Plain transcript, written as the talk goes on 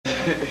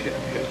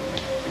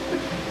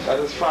That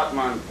is fat,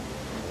 man.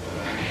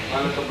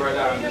 My little brother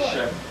and the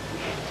chef.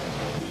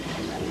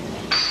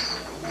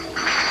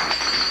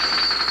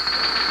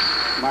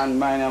 Man,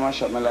 mine, I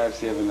shot my life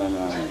saving them,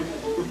 man.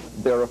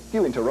 There are a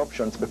few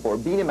interruptions before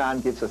Beenie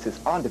Man gives us his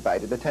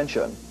undivided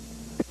attention.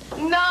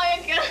 No,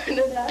 you can't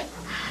do that.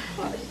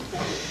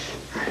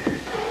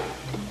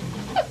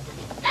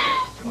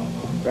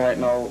 Right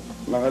now,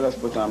 I just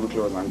put on my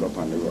clothes and go up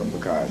on the road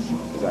because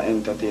it's an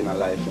entertainer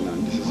life,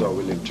 and this is how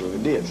we live through the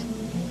days.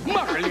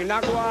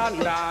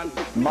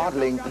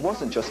 Modeling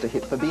wasn't just a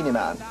hit for Beenie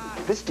Man.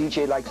 This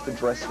DJ likes to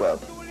dress well,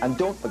 and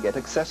don't forget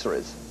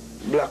accessories.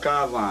 Black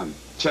Havan,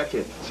 check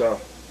it. So,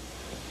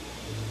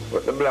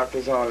 but the black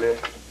is only,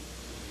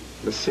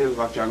 the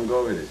silver can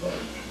go with it.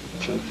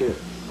 Check it.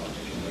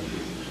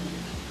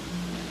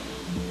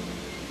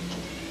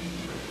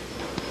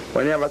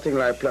 When you have a thing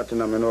like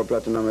platinum, you know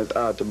platinum is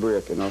hard to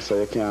break, you know, so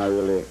you can't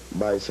really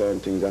buy certain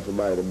things, you have to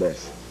buy the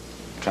best.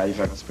 Because if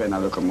you spend a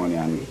lot of money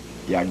and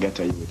you get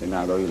a youth, and you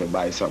don't really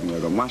buy something, you're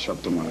going to mash up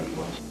tomorrow.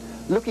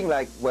 Looking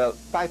like, well,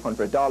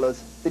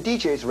 $500, the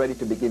DJ is ready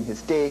to begin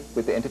his day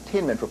with the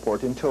entertainment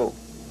report in tow.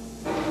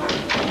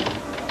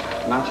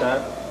 Not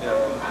sure?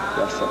 Yeah.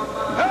 Yes, sir.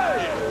 Hey!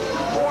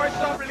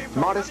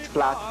 Modest,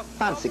 flat,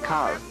 fancy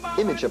car.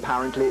 Image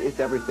apparently is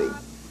everything.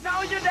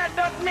 Now you that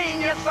don't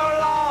mean you're so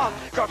long.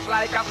 Cuts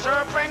like a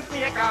serpent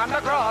snake on the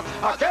cross.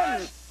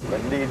 Again. The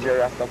DJ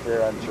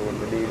Rastafarian tune,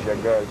 the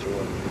DJ girl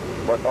tune.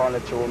 But only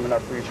tune, me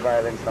not preach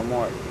violence no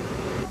more.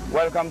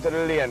 Welcome to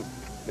the lane.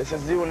 This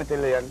is the Unity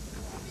lane.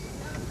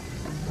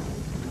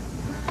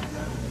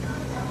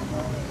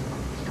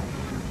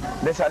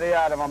 This is the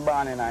yard I'm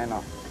born in, I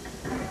know.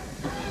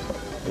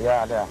 The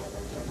yard there.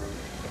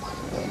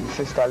 My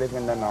sister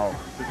living there now.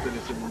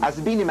 As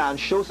Beenie Man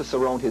shows us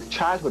around his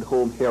childhood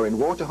home here in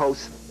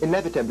Waterhouse,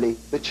 inevitably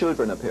the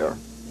children appear.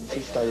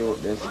 Sister, you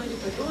this.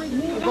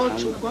 Got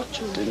you.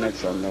 The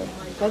next one now.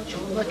 Got you.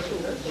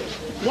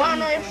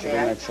 One I The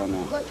next one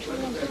now.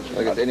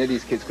 I guess any of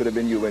these kids could have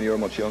been you when you were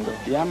much younger.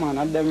 Yeah, man,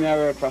 and them you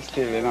work for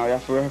still, you know, you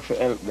have to work to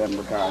help them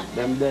because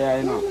them there,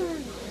 you know.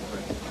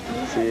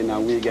 See, you know,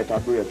 we get a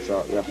break,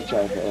 so you have to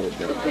try to help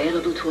them.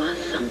 Available to us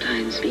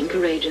sometimes, being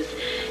courageous,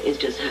 is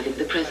just having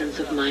the presence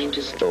of mind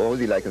to... So what was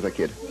he like as a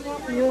kid?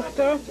 Used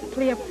to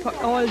play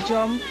all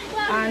jump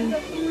and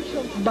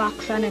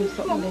box and them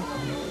something there.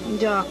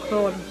 Jack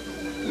road,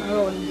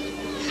 around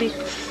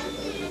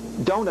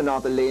 6. Down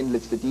another lane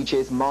lives the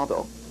DJ's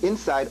mother.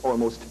 Inside,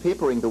 almost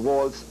papering the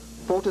walls,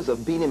 photos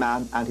of Beenie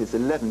Man and his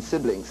 11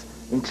 siblings,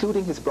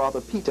 including his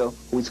brother Peter,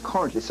 who is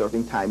currently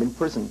serving time in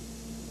prison.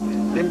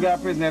 Them go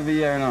to prison every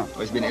year, you know. Oh,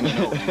 he's been in and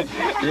out.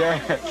 Yeah.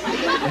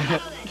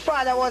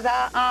 Father was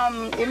a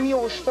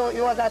music, so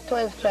he was a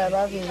 12 club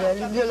of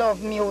Israel. He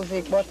loved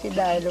music, but he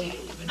died.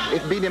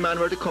 If Beenie Man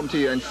were to come to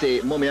you and say,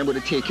 Mommy, I'm going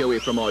to take you away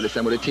from all this,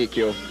 I'm going to take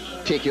you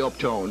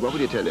uptown, what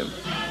would you tell him?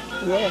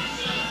 Yes,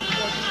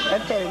 I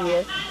tell him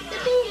yes.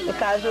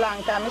 Because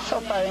long time he's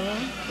suffering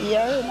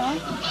here, you know.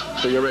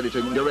 So you're ready to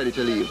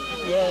leave?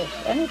 Yes,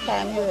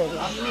 anytime you're ready.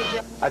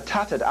 A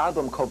tattered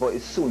album cover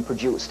is soon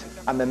produced,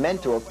 a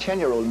memento of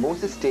 10-year-old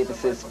Moses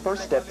Davis's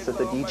first steps as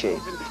a DJ.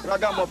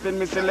 Ragamuffin,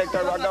 me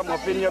selector,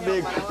 ragamuffin, you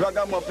big.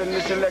 Ragamuffin, me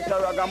selector,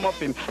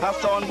 ragamuffin. A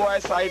sound boy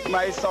sight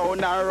my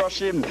sound and rush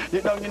him.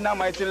 You don't in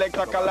my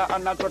selector color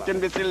and not touching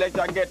the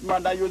selector. Get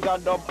mad, I use a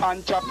dub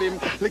and chop him.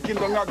 Licking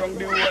down around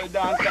the whole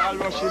dance, I'll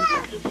rush him.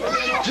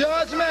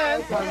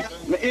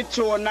 Judgment! Me hit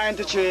show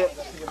 93,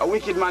 a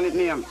wicked man it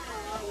name.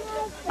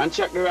 And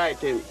check the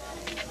writing.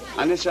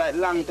 And it's right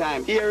long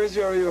time. Here is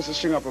where we used to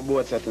string up a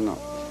boat setting up.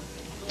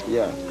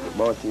 Yeah,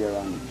 about here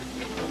and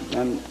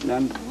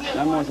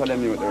most of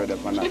them youth are ready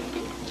for that.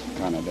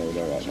 Canada,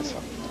 they're right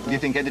now. Do you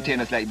think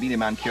entertainers like Beenie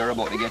Man care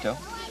about the ghetto?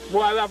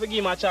 Boy, we have to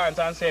give him a chance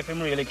and see if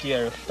him really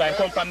care. I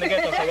come from the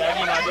ghetto, so we have to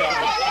give him a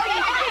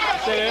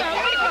chance. See?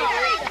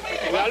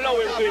 We allow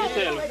him to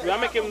himself. We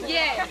make him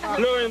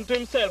lower him to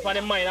himself and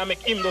in mind and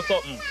make him do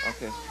something.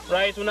 Okay.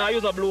 Right? We not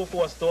use a blue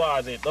force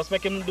towards it. Just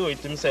make him do it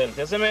himself.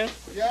 You see me?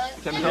 Yeah.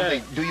 Tell me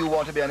something. Do you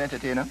want to be an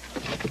entertainer?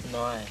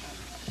 No.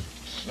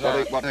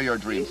 What are your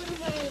dreams?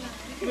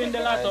 Win the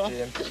lotto.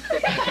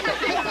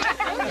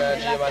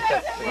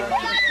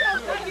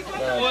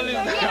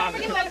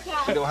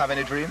 You don't have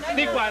any dreams?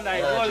 Big one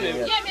night,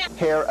 always.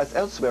 Here, as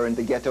elsewhere in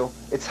the ghetto,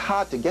 it's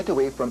hard to get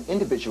away from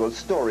individual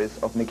stories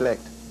of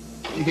neglect.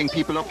 Do you think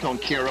people uptown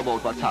care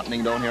about what's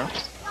happening down here?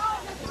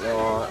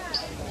 No,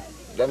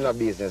 them no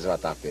business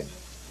what happen.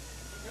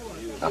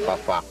 That's a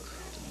fact.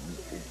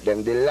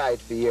 Them delight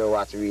to hear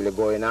what's really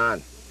going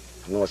on.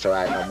 No, so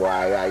right now, boy,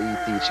 I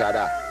eat each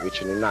other,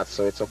 which is not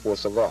so it's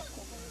supposed to go.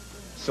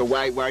 So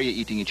why are you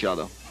eating each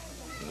other?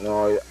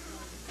 No,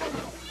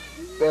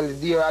 well,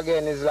 there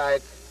again is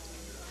like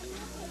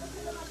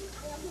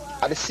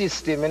the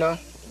system, you know.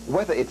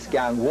 Whether it's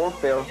gang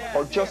warfare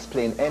or just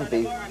plain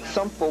envy,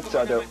 some folks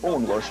are their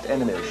own worst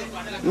enemies.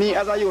 Me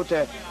as a youth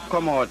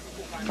come out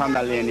from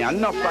the lane and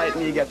no fight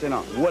me get, you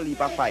know, whole heap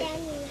of fight.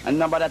 And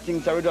nobody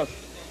thinks that we just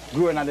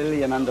go in the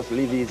lane and just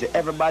live easy.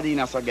 Everybody in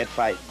us will get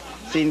fight.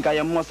 Seeing because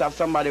you must have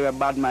somebody with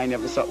bad mind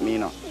if you something, you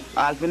know.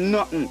 All for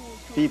nothing,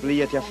 people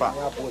hate you for.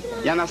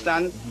 You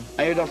understand?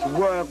 And you just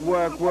work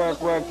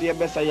to your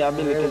best of your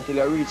ability till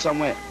you reach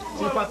somewhere.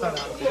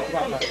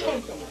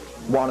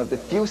 One of the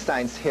few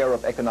signs here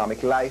of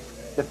economic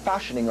life, the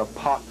fashioning of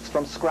pots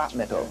from scrap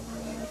metal.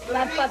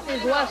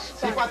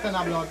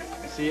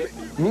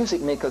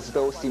 Music makers,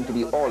 though, seem to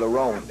be all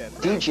around.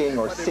 DJing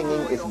or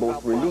singing is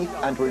both relief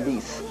and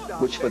release,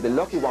 which for the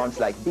lucky ones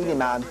like Beenie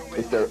Man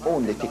is their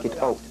only ticket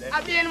out.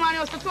 Beenie Man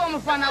used to throw me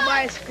from a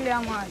bicycle,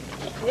 man.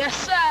 Yes,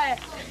 sir.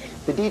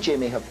 The DJ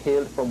may have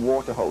hailed from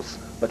Waterhouse,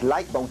 but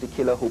like Bounty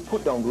Killer, who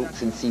put down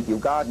roots in Seaview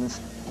Gardens,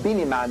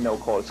 Beenie Man now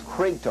calls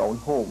Craigtown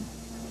home.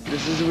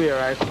 This is where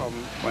I come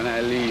when I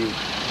leave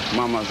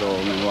Mama's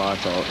home in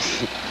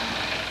Waterhouse.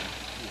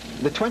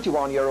 The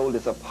 21-year-old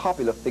is a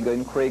popular figure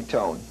in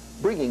Craigtown.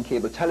 Bringing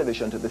cable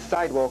television to the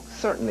sidewalk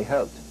certainly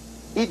helped.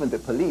 Even the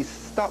police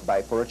stopped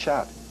by for a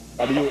chat.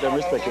 I do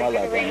respect my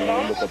life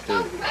and look up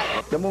to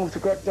it. The move to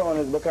Craigtown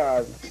is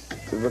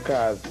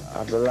because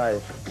of the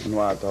life in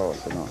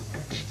Waterhouse, you know.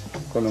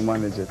 Couldn't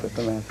manage it, that's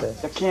what I say.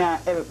 You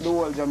can't help the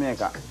whole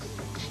Jamaica.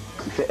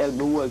 If you help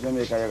the whole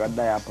Jamaica, you gotta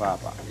die a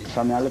papa.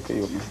 So I look at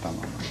you, Mr.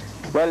 Man.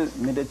 Well,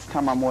 me did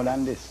stammer more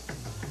than this.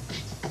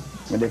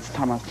 Me did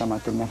stammer till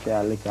me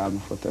feel lick all my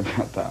foot and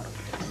attack.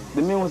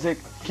 The music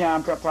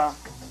can't prepare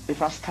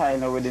if a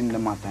style within the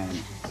matter.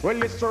 Well,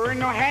 the story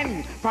no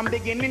end, from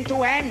beginning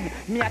to end.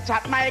 Me a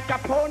chat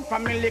microphone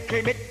from me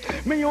little bit.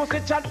 Me used to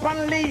chat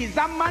from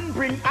Lisa, man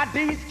bring a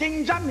D's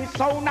King Johnny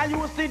sound. I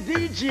used to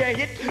DJ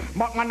hit.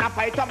 But man a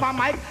fight up a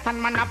mic, and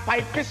man a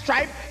fight for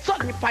stripe. So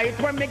the fight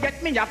when me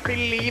get me a feel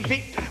leave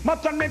it.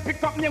 But when me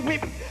pick up me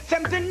whip,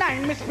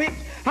 79 me spit.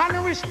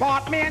 And which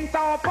part me enter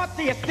up a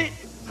taste it.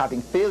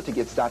 Having failed to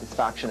get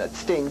satisfaction at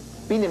Sting,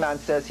 Beenie Man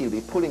says he'll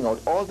be pulling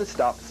out all the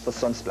stops for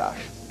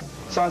Sunsplash.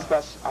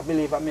 Sunsplash, I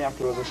believe I may have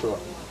closed the show.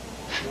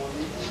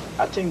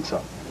 I think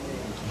so.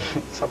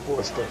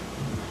 Supposed to.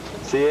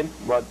 See,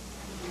 but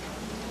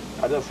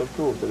I just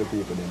prove to the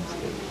people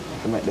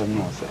themselves to make them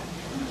know, say,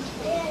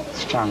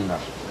 stronger.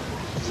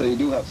 So you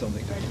do have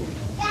something to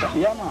prove?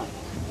 Yeah, man.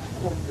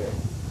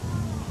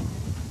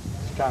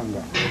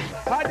 Stronger.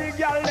 How the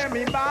girl let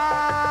me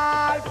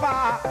ball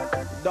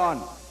for?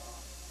 Done.